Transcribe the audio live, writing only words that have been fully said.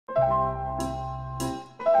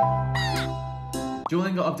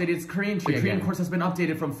Duolingo updated its Korean tree. The Korean course has been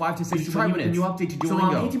updated from 5 to 6 units. With the new update to Duolingo.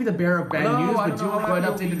 So I hate to be the bearer of bad news, but Duolingo go ahead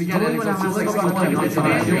and update it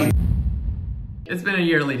again. It's been a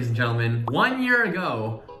year, ladies and gentlemen. 1 year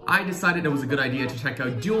ago, I decided it was a good idea to check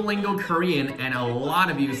out Duolingo Korean, and a lot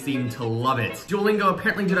of you seem to love it. Duolingo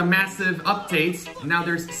apparently did a massive update. Now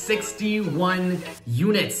there's 61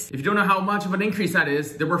 units. If you don't know how much of an increase that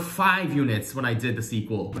is, there were 5 units when I did the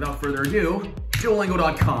sequel. Without further ado,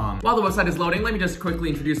 Duolingo.com. While the website is loading, let me just quickly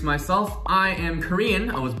introduce myself. I am Korean.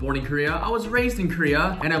 I was born in Korea. I was raised in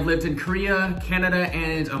Korea, and I've lived in Korea, Canada,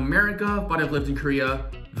 and America, but I've lived in Korea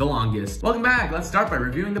the longest. Welcome back. Let's start by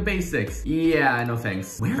reviewing the basics. Yeah, no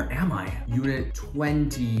thanks. Where am I? Unit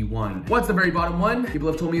 21. What's the very bottom one? People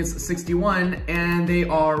have told me it's 61, and they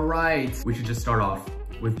are right. We should just start off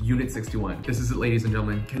with Unit 61. This is it, ladies and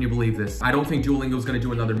gentlemen. Can you believe this? I don't think Duolingo is gonna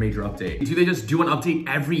do another major update. Do they just do an update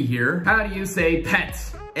every year? How do you say pet?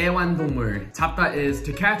 애완동물. 잡다 is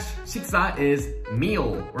to catch. 식사 is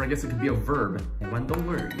meal. Or I guess it could be a verb.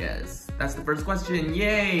 애완동물, yes. That's the first question,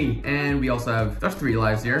 yay! And we also have, there's 3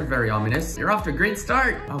 lives here, very ominous. You're off to a great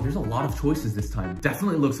start. Oh, there's a lot of choices this time.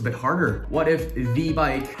 Definitely looks a bit harder. What if the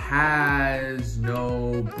bike has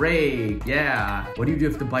no brake? Yeah. What do you do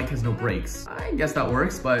if the bike has no brakes? I guess that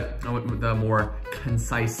works, but I went with the more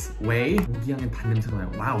concise way.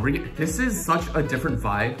 Wow, this is such a different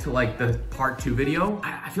vibe to like the part 2 video.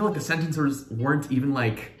 I feel like the sentences weren't even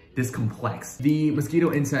like this complex. The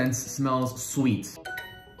mosquito incense smells sweet.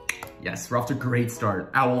 Yes, we're off to a great start.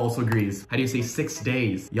 Owl also agrees. How do you say 6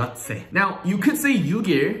 days? Yotse. Now, you could say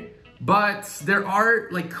 6일, but there are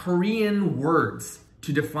like Korean words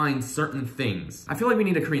to define certain things. I feel like we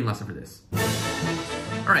need a Korean lesson for this.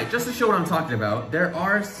 All right, just to show what I'm talking about, there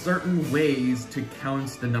are certain ways to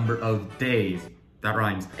count the number of days. That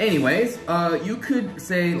rhymes. Anyways, you could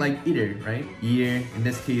say like 일일, right? Year, in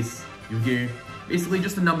this case, 6일. Basically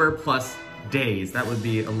just a number plus days. That would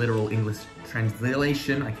be a literal English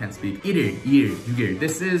translation. I can't speak. 일일, 6일.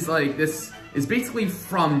 This is basically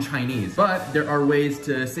from Chinese, but there are ways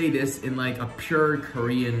to say this in like a pure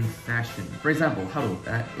Korean fashion. For example, haru,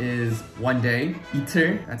 that is 1 day.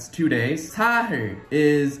 이틀, that's 2 days. 사흘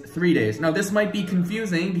is 3 days. Now this might be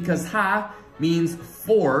confusing because 하 means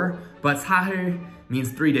 4, but 사흘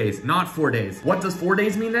means 3 days, not 4 days. What does 4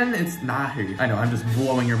 days mean then? It's 나흘. I know, I'm just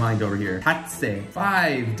blowing your mind over here. 닷새,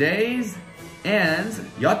 5 days. And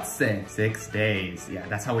엿새, 6 days. Yeah,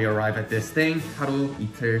 that's how we arrive at this thing. 하루,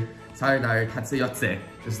 이틀, 사흘, 나흘, 닷새, 엿새.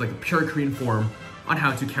 This is like a pure Korean form on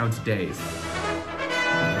how to count days.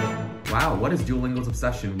 Wow, what is Duolingo's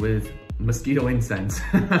obsession with mosquito incense?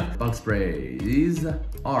 Bug sprays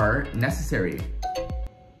are necessary.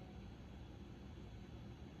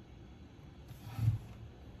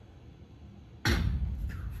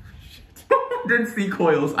 Didn't see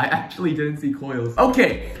coils. I actually didn't see coils.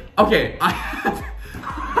 Okay.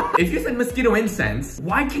 If you said mosquito incense,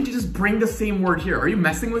 why can't you just bring the same word here? Are you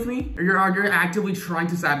messing with me? Or you're actively trying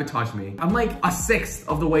to sabotage me? I'm like a 1/6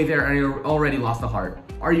 of the way there and I already lost the heart.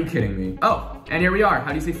 Are you kidding me? Oh, and here we are.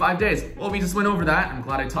 How do you say 5 days? Well, we just went over that. I'm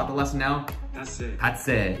glad I taught the lesson now. 닷새.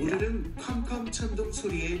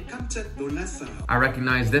 I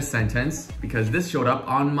recognize this sentence because this showed up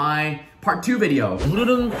on my part 2 video.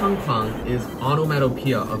 우르릉쾅쾅 is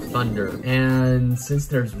onomatopoeia of thunder. And since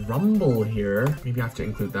there's rumble here, maybe I have to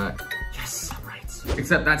include that. Yes, I'm right.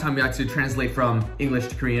 Except that time we had to translate from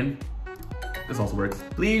English to Korean. This also works.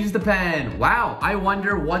 Please use the pen. Wow, I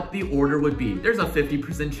wonder what the order would be. There's a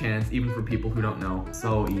 50% chance even for people who don't know.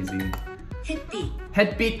 So easy. 햇빛.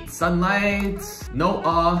 햇빛, sunlight. No,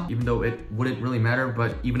 even though it wouldn't really matter,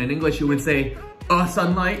 but even in English you would say,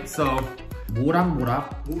 sunlight. So,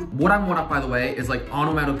 모락모락. 모락모락, by the way, is like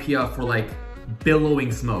onomatopoeia for like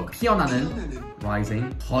billowing smoke. 피어나는, rising.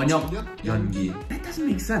 저녁 연기. That doesn't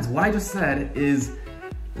make sense. What I just said is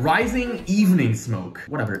rising evening smoke.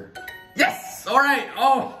 Whatever. Yes! All right.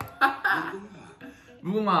 Oh.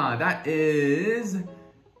 무궁화. That is.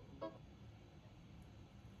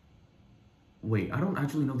 Wait, I don't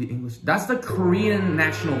actually know the English. That's the Korean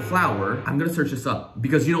national flower. I'm gonna search this up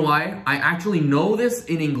because you know why? I actually know this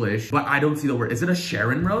in English, but I don't see the word. Is it a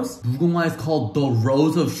Sharon rose? 무궁화 is called the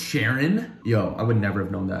Rose of Sharon? Yo, I would never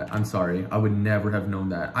have known that. I'm sorry. I would never have known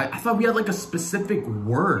that. I thought we had like a specific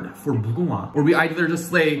word for 무궁화, or we either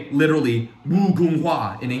just say literally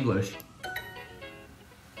무궁화 in English.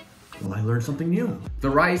 Well, I learned something new. The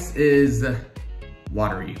rice is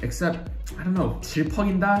watery, except I don't know,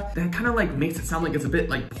 질퍽인다? That kind of like makes it sound like it's a bit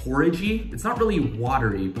like porridgey. It's not really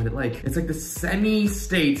watery, but it's like the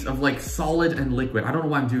semi-state of like solid and liquid. I don't know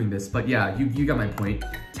why I'm doing this, but yeah, you got my point.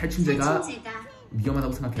 살충제가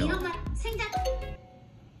위험하다고 생각해요.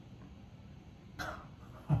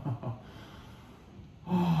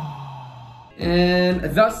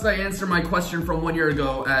 And thus I answer my question from 1 year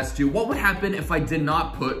ago as to what would happen if I did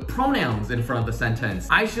not put pronouns in front of the sentence.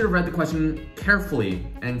 I should have read the question carefully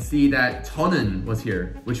and see that 저는 was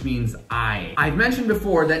here, which means I. I've mentioned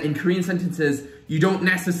before that in Korean sentences, you don't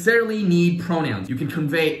necessarily need pronouns. You can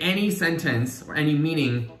convey any sentence or any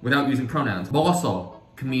meaning without using pronouns. 먹었어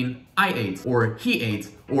could mean I ate, or he ate,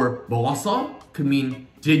 or 먹었어 could mean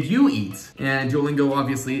did you eat? And Duolingo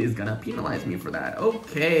obviously is gonna penalize me for that.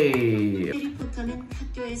 Okay. 해리포터는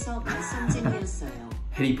학교에서 말썽쟁이였어요.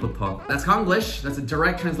 Harry Potter. That's Konglish. That's a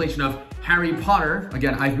direct translation of Harry Potter.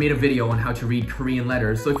 Again, I've made a video on how to read Korean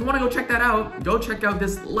letters. So if you want to go check that out, go check out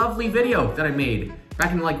this lovely video that I made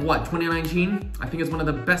back in like what, 2019? I think it's one of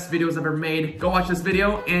the best videos I've ever made. Go watch this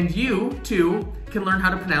video and you too can learn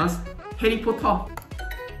how to pronounce Harry Potter.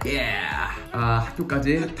 Yeah.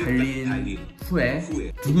 학교까지 달린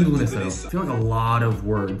후에 두근두근 했어요. I feel like a lot of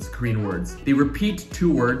words, Korean words, they repeat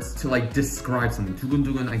 2 words to like describe something.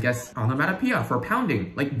 두근두근, I guess, onomatopoeia for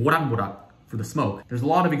pounding, like 모락모락 for the smoke. There's a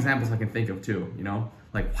lot of examples I can think of too, you know?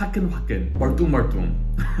 Like 화끈화끈,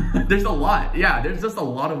 멀뚱멀뚱. There's a lot, yeah, there's just a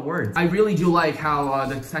lot of words. I really do like how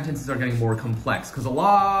the sentences are getting more complex because a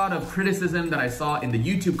lot of criticism that I saw in the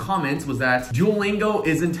YouTube comments was that Duolingo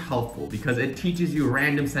isn't helpful because it teaches you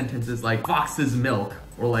random sentences like fox's milk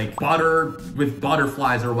or like butter with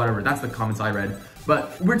butterflies or whatever. That's the comments I read.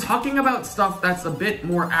 But we're talking about stuff that's a bit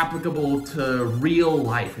more applicable to real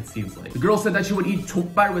life, it seems like. The girl said that she would eat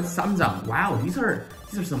족발 with 쌈장. Wow, these are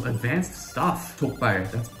some advanced stuff.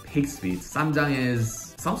 족발, that's paste meat. 쌈장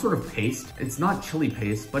is some sort of paste. It's not chili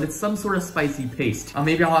paste, but it's some sort of spicy paste.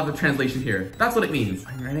 Maybe I'll have the translation here. That's what it means.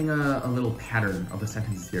 I'm writing a little pattern of the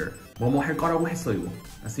sentences here. 뭐뭐 할 거라고 했어요.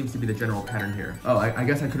 That seems to be the general pattern here. Oh, I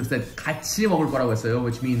guess I could have said 같이 먹을 거라고 했어요,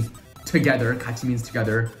 which means together. 같이 means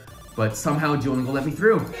together. But somehow Duolingo let me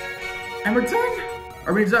through. And we're done.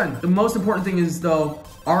 Are we done? The most important thing is though,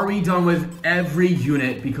 are we done with every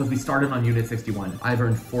unit because we started on unit 61? I've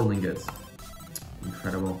earned 4 lingots.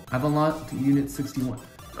 Incredible. I've unlocked unit 61.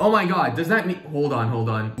 Oh my god, does that mean, hold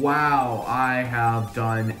on. Wow, I have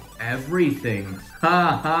done everything.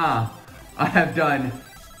 Ha. I have done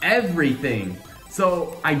everything.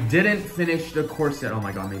 So I didn't finish the course yet. Oh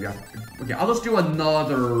my god, maybe okay, I'll just do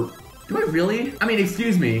another. Do I really? I mean,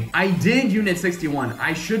 excuse me. I did unit 61.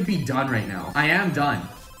 I should be done right now. I am done.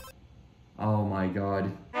 Oh my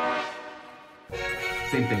god.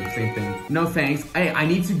 Same thing. No thanks. Hey, I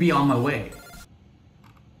need to be on my way.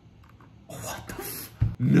 What the f—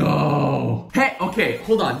 No. Hey, okay,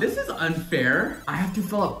 hold on. This is unfair. I have to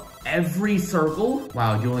fill up every circle?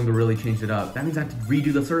 Wow, Duolingo really changed it up. That means I have to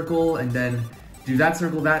redo the circle and then do that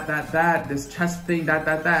circle, that, this chest thing, that,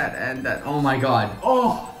 and that. Oh my god.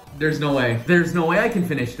 Oh! There's no way. There's no way I can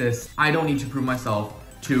finish this. I don't need to prove myself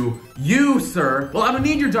to you, sir. Well, I don't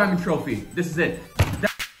need your diamond trophy. This is it.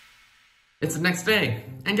 It's the next day.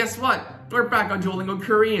 And guess what? We're back on Duolingo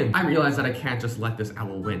Korean. I realized that I can't just let this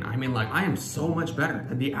owl win. I mean, like, I am so much better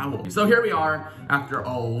than the owl. So here we are, after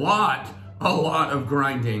a lot of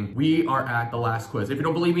grinding. We are at the last quiz. If you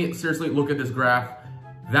don't believe me, seriously, look at this graph.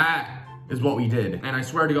 That is what we did. And I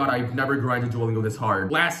swear to God, I've never grinded Duolingo this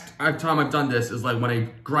hard. Last time I've done this is like when I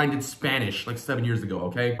grinded Spanish like 7 years ago,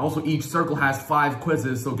 okay? Also, each circle has 5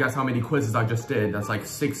 quizzes, so guess how many quizzes I just did? That's like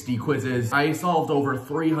 60 quizzes. I solved over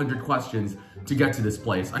 300 questions to get to this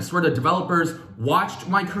place. I swear the developers watched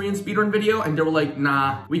my Korean speedrun video and they were like,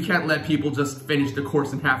 nah, we can't let people just finish the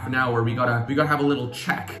course in half an hour. We gotta have a little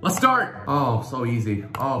check. Let's start. Oh, so easy.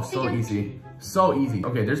 Oh, so easy. So easy.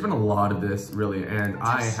 Okay, there's been a lot of this, really, and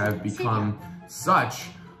I have become such,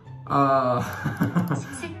 I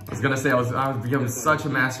was gonna say, I was becoming such a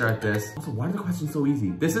master at this. Also, why are the questions so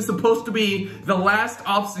easy? This is supposed to be the last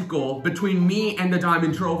obstacle between me and the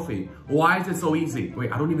diamond trophy. Why is it so easy?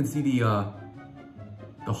 Wait, I don't even see the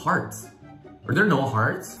hearts. Are there no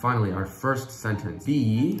hearts? Finally, our first sentence.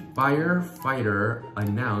 The firefighter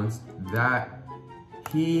announced that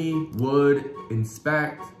he would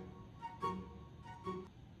inspect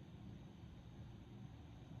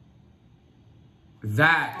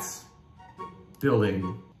that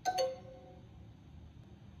building.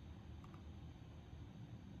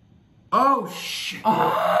 Oh, shit.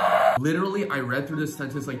 Literally, I read through this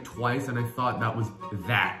sentence like twice and I thought that was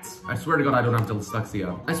that. I swear to God, I don't have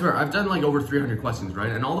dyslexia. I swear, I've done like over 300 questions,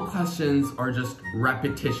 right? And all the questions are just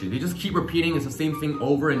repetition. They just keep repeating. It's the same thing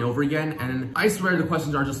over and over again. And I swear the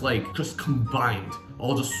questions are just combined,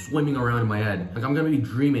 all just swimming around in my head. Like I'm gonna be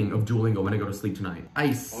dreaming of Duolingo when I go to sleep tonight.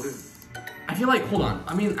 Ice. I feel like, hold on.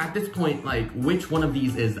 I mean, at this point, like, which one of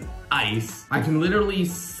these is ice? I can literally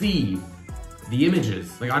see the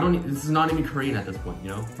images. Like, this is not even Korean at this point, you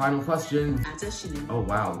know? Final question. 아저씨는 Oh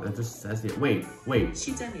wow, that just says it. Wait.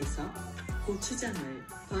 시장에서 고추장을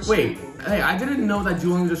더 Wait, 사고 hey, I didn't know that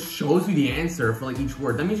Duolingo just shows you the answer for like each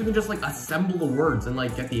word. That means you can just like assemble the words and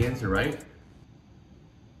like get the answer, right?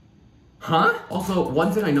 Huh? Also,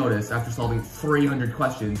 one thing I noticed after solving 300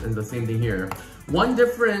 questions, and the same thing here, one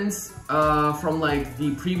difference from like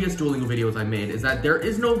the previous Duolingo videos I made is that there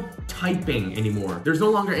is no typing anymore. There's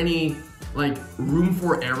no longer any like room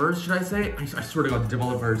for errors, should I say? I swear to God, the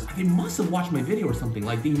developers, they must have watched my video or something.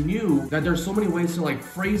 Like, they knew that there's so many ways to like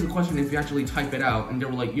phrase a question if you actually type it out, and they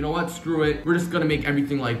were like, you know what, screw it. We're just gonna make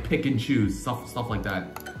everything like pick and choose, stuff like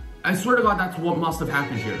that. I swear to God, that's what must have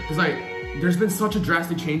happened here. Because there's been such a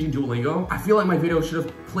drastic change in Duolingo. I feel like my video should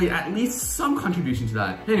have played at least some contribution to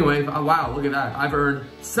that. Anyway, wow, look at that. I've earned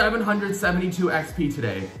 772 XP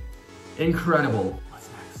today. Incredible. What's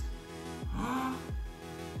next?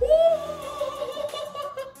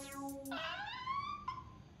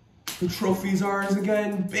 The trophies are ours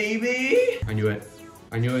again, baby. I knew it.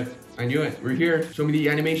 I knew it. I knew it. We're here. Show me the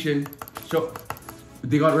animation.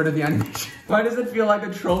 They got rid of the animation. Why does it feel like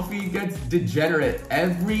a trophy gets degenerate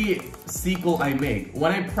every sequel I make?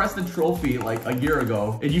 When I pressed the trophy like a year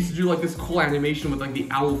ago, it used to do like this cool animation with like the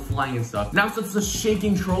owl flying and stuff. Now it's just a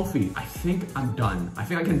shaking trophy. I think I'm done. I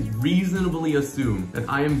think I can reasonably assume that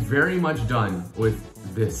I am very much done with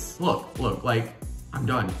this. Look, like I'm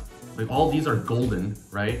done. Like all these are golden,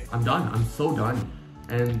 right? I'm done. I'm so done.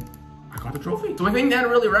 And I got the trophy. So I think that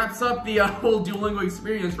really wraps up the whole Duolingo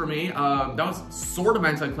experience for me. That was sort of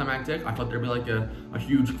anticlimactic. I thought there'd be like a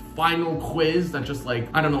huge final quiz that just like,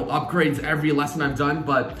 I don't know, upgrades every lesson I've done,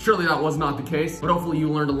 but surely that was not the case. But hopefully you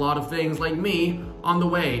learned a lot of things like me on the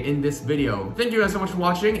way in this video. Thank you guys so much for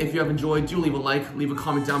watching. If you have enjoyed, do leave a like, leave a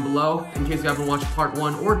comment down below. In case you haven't watched part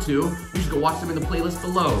 1 or 2, you should go watch them in the playlist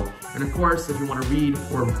below. And of course, if you want to read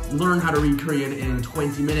or learn how to read Korean in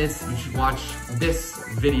 20 minutes, you should watch this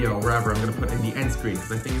video wherever I'm going to put in the end screen,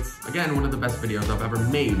 because I think it's, again, one of the best videos I've ever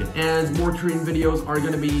made. And more Korean videos are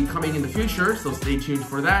going to be coming in the future, so stay tuned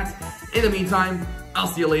for that. In the meantime, I'll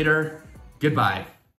see you later. Goodbye.